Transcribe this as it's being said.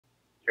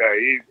Yeah,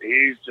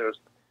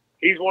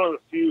 he's one of the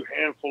few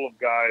handful of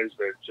guys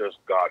that just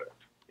got it.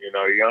 You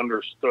know, he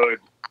understood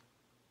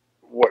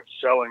what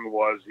selling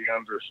was. He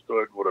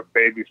understood what a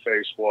baby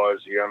face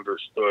was. He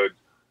understood,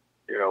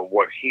 you know,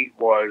 what heat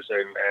was,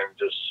 and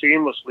just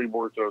seamlessly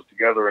worked those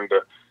together. And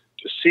to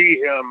see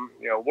him,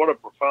 you know, what a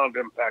profound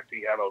impact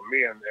he had on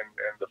me and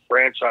the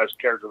franchise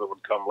character that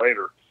would come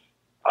later.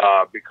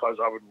 Because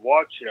I would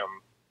watch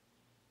him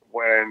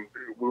when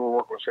we were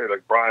working with, say,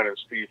 like Brian and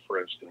Steve, for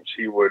instance.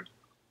 He would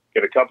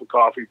get a cup of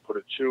coffee, put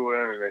a chew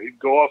in, and then he'd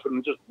go off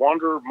and just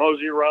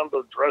mosey around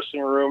the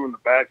dressing room in the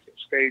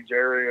backstage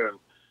area, and,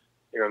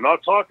 you know,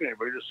 not talking to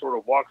anybody, just sort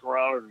of walking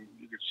around, and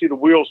you could see the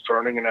wheels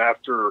turning. And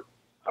after,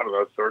 I don't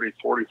know, 30,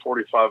 40,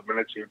 45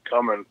 minutes, he would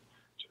come and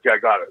say, okay, I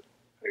got it.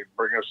 He'd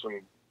bring us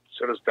and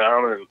sit us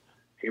down, and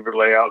he would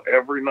lay out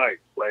every night,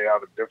 lay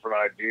out a different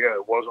idea.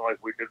 It wasn't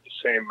like we did the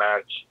same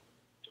match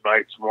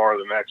tonight, tomorrow,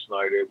 the next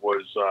night. It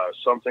was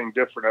something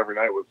different every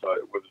night with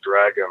the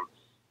Dragon.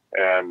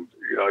 And,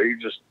 you know, he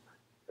just,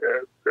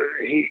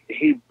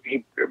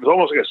 it was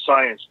almost like a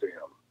science to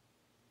him.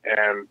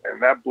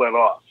 And that bled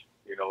off,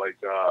 you know, like,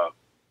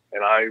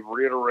 and I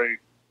reiterate,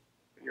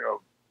 you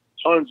know,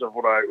 tons of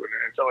what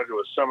anytime I do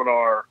a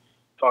seminar,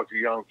 talk to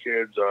young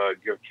kids,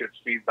 give kids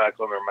feedback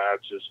on their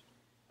matches,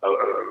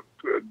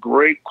 a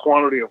great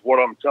quantity of what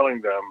I'm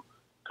telling them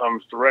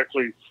comes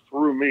directly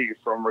through me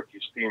from Ricky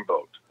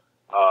Steamboat.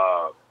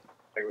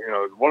 You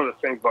know, one of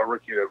the things about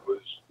Ricky that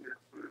was,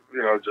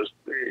 you know, just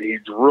he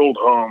drilled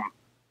home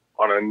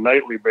on a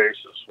nightly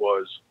basis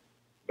was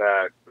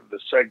that the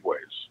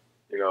segues.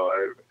 You know,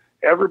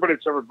 everybody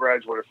that's ever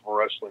graduated from a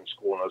wrestling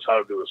school knows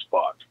how to do a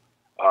spot.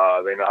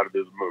 They know how to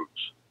do the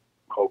moves,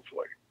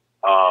 hopefully.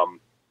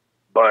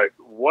 But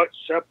what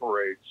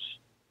separates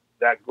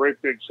that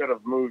great big set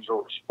of moves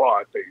or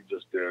spot that you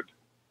just did,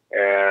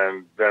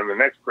 and then the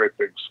next great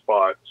big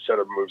set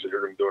of moves that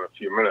you're going to do in a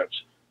few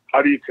minutes,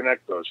 how do you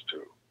connect those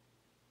two?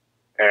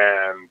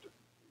 And,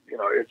 you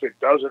know, if it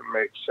doesn't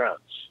make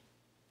sense,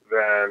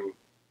 then,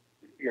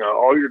 you know,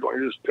 all you're doing,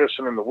 you're just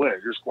pissing in the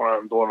wind. You're just going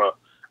out and doing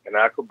an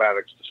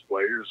acrobatics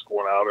display. You're just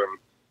going out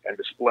and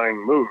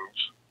displaying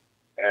moves.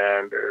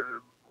 And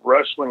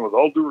wrestling, with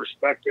all due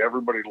respect to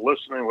everybody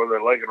listening, whether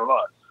they like it or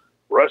not,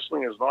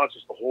 wrestling is not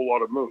just a whole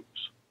lot of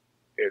moves.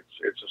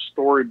 It's a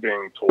story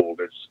being told.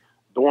 It's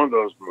doing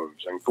those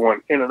moves and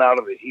going in and out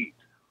of the heat,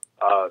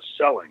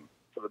 selling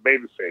for the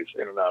babyface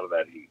in and out of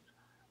that heat,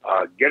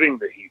 getting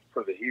the heat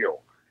for the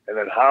heel. And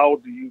then how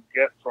do you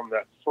get from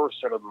that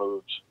first set of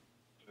moves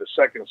to the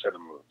second set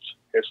of moves?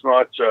 It's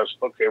not just,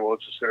 okay, well,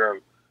 let's just sit there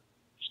and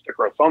stick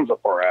our thumbs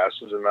up our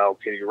asses, and now,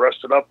 okay, you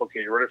rested up,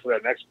 okay, you ready for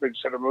that next big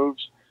set of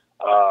moves?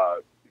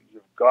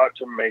 You've got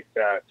to make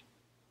that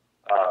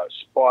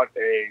spot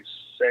A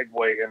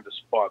segue into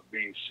spot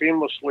B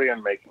seamlessly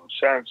and making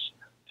sense,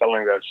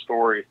 telling that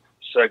story,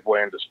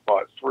 segue into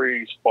spot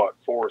 3, spot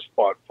 4,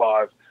 spot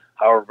 5,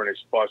 however many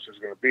spots there's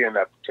going to be in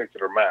that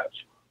particular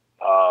match.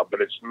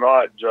 But it's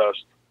not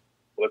just,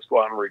 let's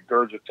go out and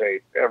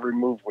regurgitate every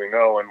move we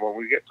know, and when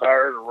we get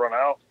tired or run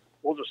out,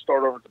 we'll just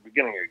start over at the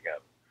beginning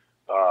again.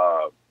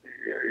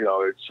 You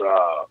know, it's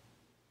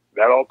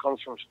that all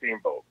comes from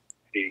Steamboat.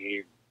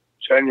 He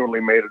genuinely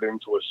made it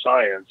into a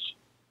science,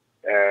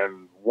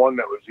 and one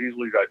that was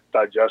easily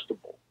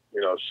digestible.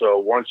 You know, so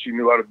once you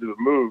knew how to do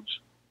the moves,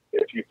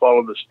 if you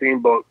followed the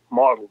Steamboat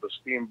model, the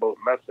Steamboat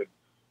method,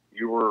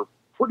 you were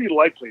pretty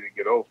likely to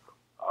get over.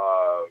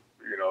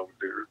 You know,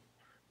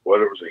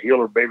 whether it was a heel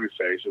or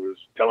babyface, it was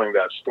telling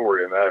that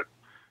story, and that,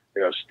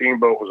 you know,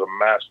 Steamboat was a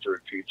master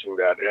at teaching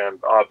that, and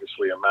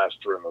obviously a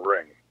master in the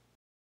ring.